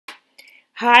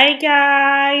Hi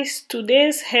guys,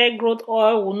 today's hair growth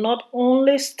oil will not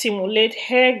only stimulate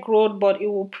hair growth but it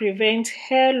will prevent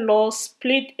hair loss,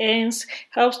 split ends,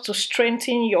 helps to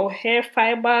strengthen your hair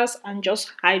fibers and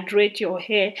just hydrate your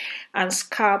hair and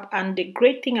scalp. And the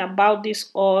great thing about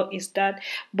this oil is that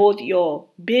both your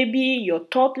baby, your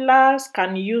toddlers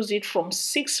can use it from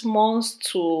 6 months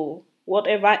to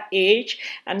whatever age,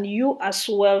 and you as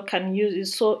well can use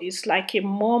it. So it's like a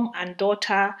mom and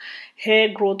daughter hair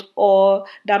growth oil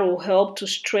that will help to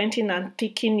strengthen and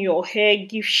thicken your hair,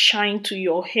 give shine to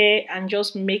your hair, and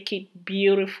just make it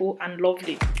beautiful and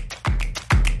lovely.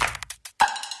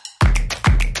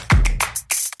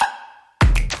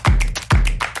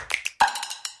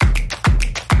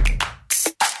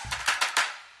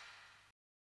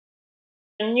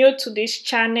 New to this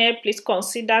channel, please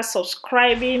consider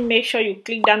subscribing. Make sure you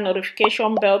click that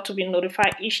notification bell to be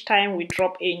notified each time we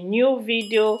drop a new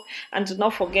video, and do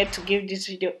not forget to give this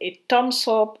video a thumbs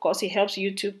up because it helps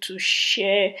YouTube to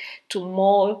share to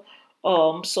more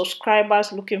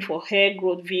subscribers looking for hair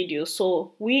growth videos.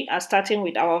 So we are starting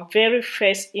with our very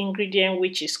first ingredient,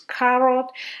 which is carrot,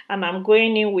 and I'm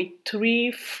going in with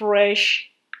 3 fresh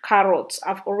carrots.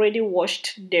 I've already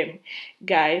washed them,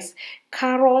 guys.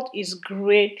 Carrot is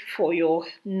great for your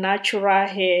natural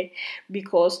hair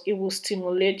because it will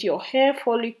stimulate your hair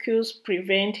follicles,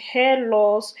 prevent hair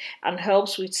loss, and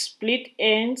helps with split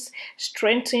ends,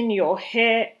 strengthen your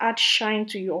hair, add shine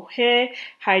to your hair,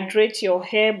 hydrate your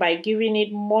hair by giving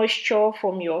it moisture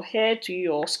from your hair to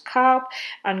your scalp.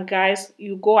 And guys,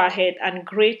 you go ahead and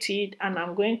grate it, and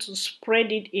I'm going to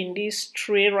spread it in this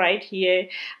tray right here,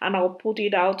 and I'll put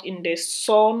it out in the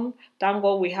sun. Thank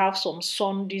God we have some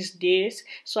sun these days.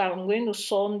 So I'm going to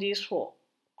sun this for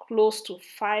close to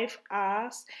 5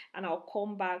 hours, and I'll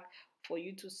come back for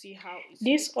you to see how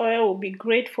this oil will be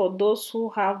great for those who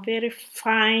have very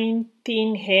fine,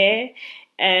 thin hair,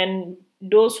 and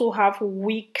those who have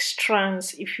weak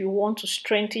strands. If you want to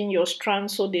strengthen your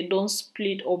strands so they don't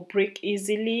split or break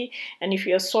easily, and if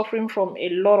you're suffering from a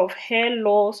lot of hair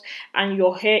loss and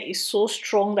your hair is so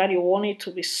strong that you want it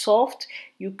to be soft,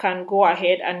 you can go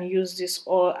ahead and use this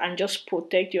oil and just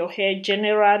protect your hair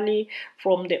generally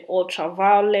from the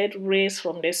ultraviolet rays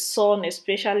from the sun.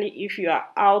 Especially if you are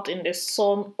out in the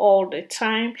sun all the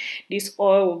time, this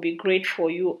oil will be great for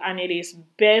you, and it is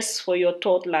best for your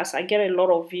toddlers. I get a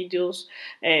lot of videos,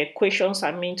 questions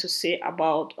I mean to say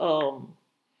about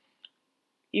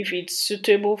if it's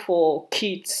suitable for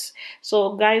kids.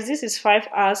 So guys, this is 5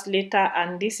 hours later,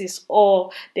 and this is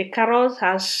all. The carrot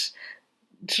has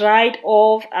dried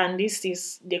off, and this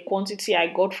is the quantity I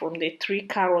got from the 3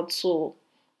 carrots. So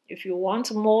if you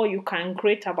want more, you can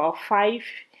grate about 5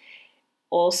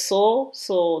 or so.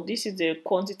 So this is the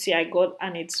quantity I got,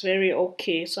 and it's very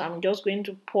okay. So I'm just going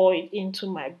to pour it into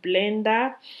my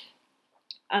blender,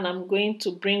 and I'm going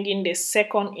to bring in the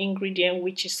second ingredient,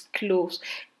 which is cloves.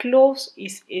 Cloves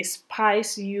is a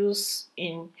spice used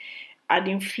in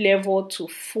adding flavor to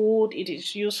food. It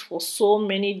is used for so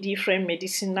many different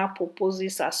medicinal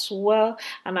purposes as well.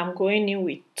 And I'm going in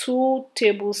with 2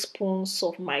 tablespoons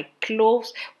of my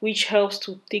cloves, which helps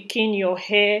to thicken your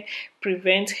hair,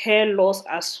 prevent hair loss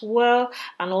as well,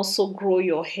 and also grow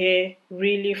your hair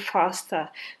really faster.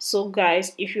 So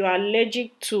guys, if you are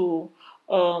allergic to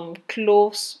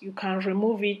cloves, you can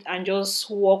remove it and just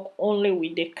work only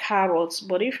with the carrots.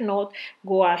 But if not,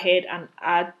 go ahead and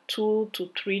add 2 to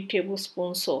 3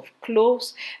 tablespoons of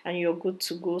cloves, and you're good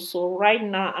to go. So right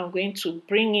now I'm going to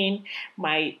bring in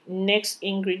my next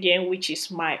ingredient, which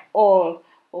is my oil.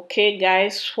 Okay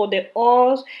guys, for the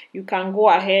oils, you can go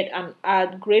ahead and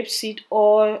add grapeseed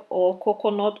oil or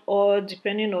coconut oil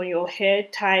depending on your hair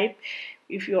type,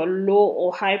 if you're low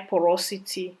or high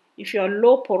porosity. If you're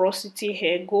low porosity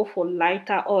hair, go for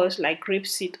lighter oils like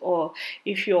grapeseed oil.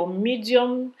 If you're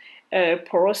medium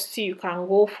porosity, you can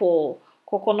go for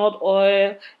coconut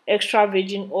oil, extra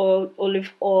virgin oil,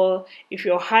 olive oil. If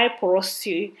you're high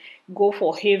porosity, go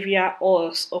for heavier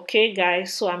oils. Okay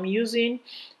guys, so I'm using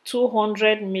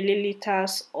 200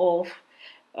 milliliters of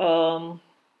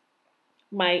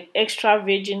my extra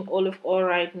virgin olive oil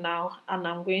right now, and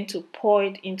I'm going to pour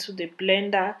it into the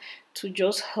blender to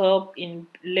just help in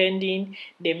blending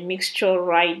the mixture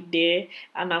right there.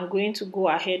 And I'm going to go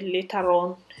ahead later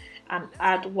on and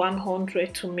add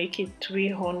 100 to make it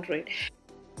 300.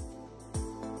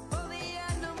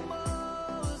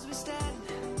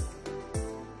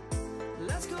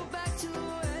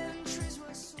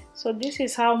 So this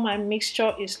is how my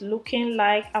mixture is looking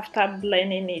like after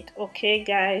blending it. Okay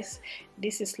guys,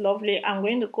 This is lovely. I'm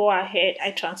going to go ahead. I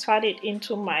transferred it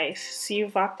into my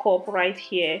silver cup right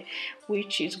here,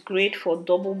 which is great for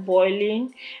double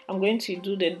boiling. I'm going to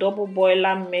do the double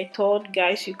boiler method.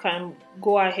 Guys, you can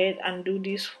go ahead and do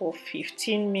this for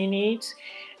 15 minutes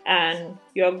and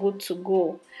you're good to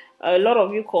go. A lot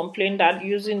of you complain that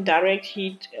using direct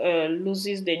heat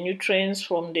loses the nutrients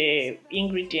from the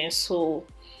ingredients, so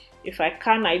if I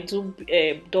can, I do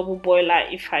a double boiler.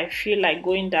 If I feel like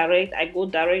going direct, I go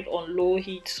direct on low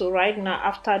heat. So right now,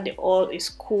 after the oil is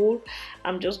cool,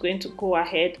 I'm just going to go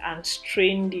ahead and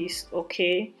strain this,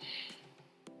 okay?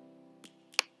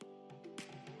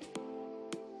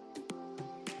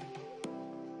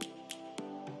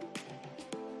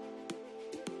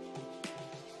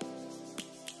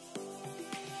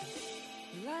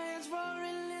 Lions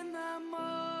roaring in the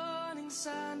morning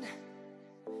sun,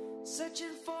 searching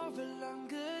for a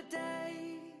longer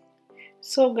day.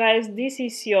 So guys, this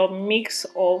is your mix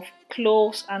of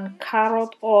cloves and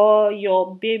carrot oil.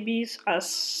 Your babies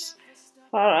as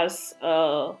far as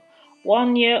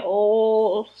 1 year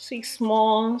old, 6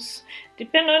 months,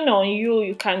 depending on you,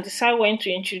 you can decide when to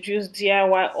introduce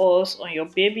DIY oils on your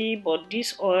baby, but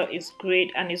this oil is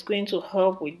great and it's going to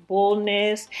help with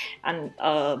baldness and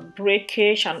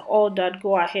breakage and all that.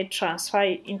 Go ahead, transfer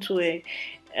it into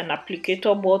an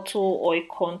applicator bottle or a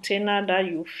container that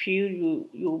you feel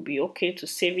you'll be okay to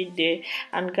save it there.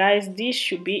 And guys, this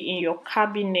should be in your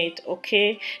cabinet,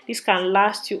 okay? This can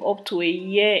last you up to a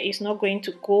year. It's not going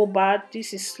to go bad.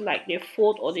 This is like the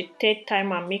 4th or the 3rd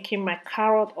time I'm making my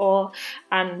carrot oil,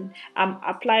 and I'm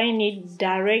applying it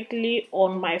directly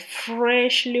on my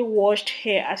freshly washed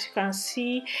hair. As you can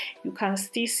see, you can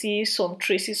still see some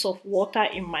traces of water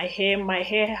in my hair. My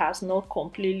hair has not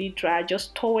completely dried.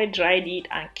 Just towel dried it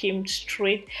and came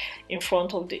straight in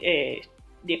front of the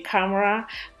camera.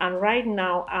 And right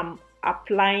now I'm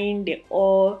applying the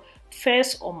oil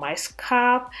first on my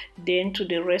scalp, then to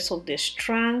the rest of the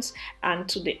strands and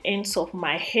to the ends of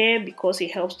my hair, because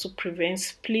it helps to prevent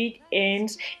split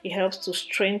ends. It helps to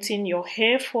strengthen your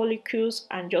hair follicles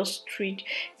and just treat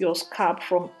your scalp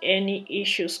from any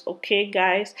issues, okay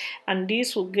guys? And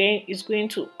this again is going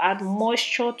to add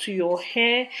moisture to your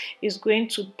hair. It's going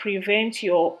to prevent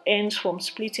your ends from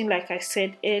splitting like I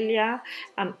said earlier,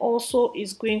 and also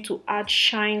is going to add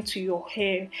shine to your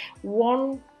hair.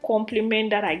 One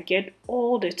compliment that I get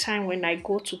all the time when I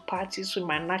go to parties with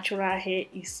my natural hair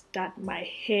is that my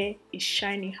hair is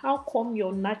shining. How come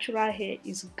your natural hair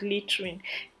is glittering?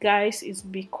 Guys, it's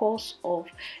because of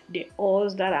the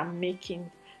oils that I'm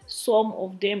making. Some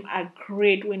of them are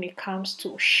great when it comes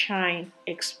to shine,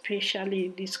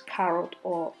 especially this carrot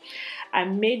oil. I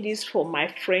made this for my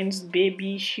friend's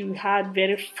baby. She had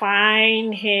very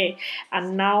fine hair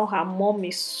and now her mom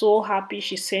is so happy.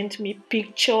 She sent me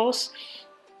pictures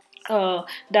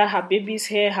that her baby's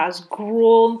hair has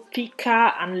grown thicker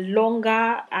and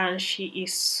longer, and she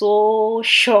is so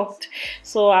shocked.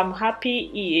 So I'm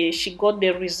happy she got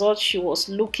the results she was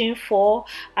looking for.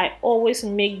 I always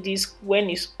make this when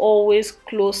it's always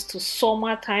close to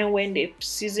summertime, when the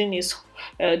season is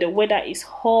the weather is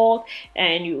hot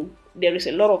and there is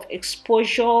a lot of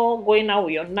exposure going on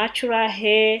with your natural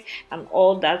hair and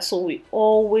all that. So we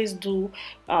always do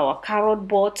our carrot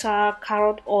butter,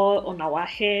 carrot oil on our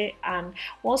hair, and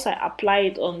once I apply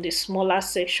it on the smaller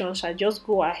sections, I just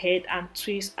go ahead and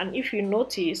twist. And if you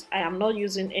notice, I am not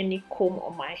using any comb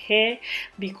on my hair,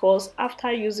 because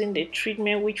after using the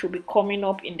treatment, which will be coming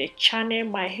up in the channel,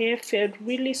 my hair felt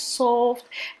really soft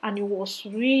and it was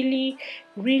really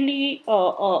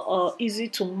easy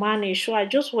to manage. So I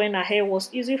just went ahead. It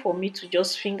was easy for me to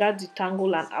just finger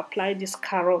detangle and apply this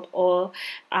carrot oil,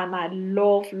 and I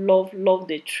love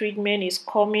the treatment. Is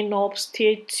coming up.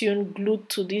 Stay tuned, glued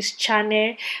to this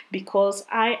channel, because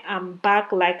I am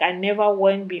back like I never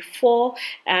went before.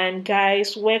 And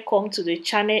guys, welcome to the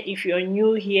channel if you're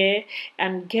new here,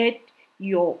 and get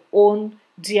your own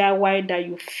DIY that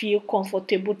you feel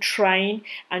comfortable trying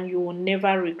and you will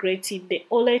never regret it. The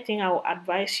only thing I will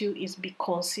advise you is be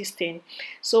consistent.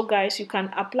 So guys, you can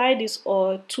apply this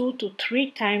oil 2 to 3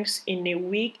 times in a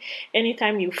week.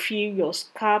 Anytime you feel your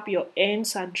scalp, your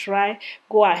ends are dry,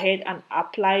 go ahead and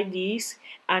apply this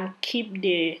and keep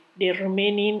the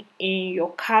remaining in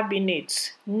your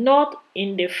cabinets, not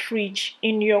in the fridge,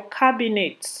 in your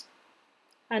cabinets.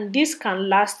 And this can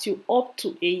last you up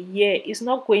to a year. It's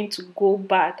not going to go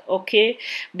bad, okay?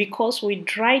 Because we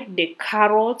dried the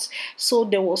carrots, so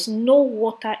there was no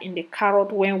water in the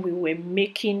carrot when we were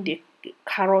making the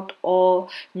carrot oil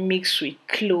mixed with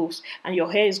cloves, and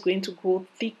your hair is going to grow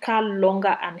thicker,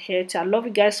 longer, and healthier. I love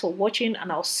you guys for watching,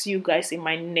 and I'll see you guys in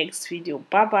my next video.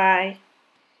 Bye bye,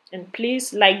 and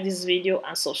please like this video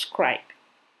and subscribe.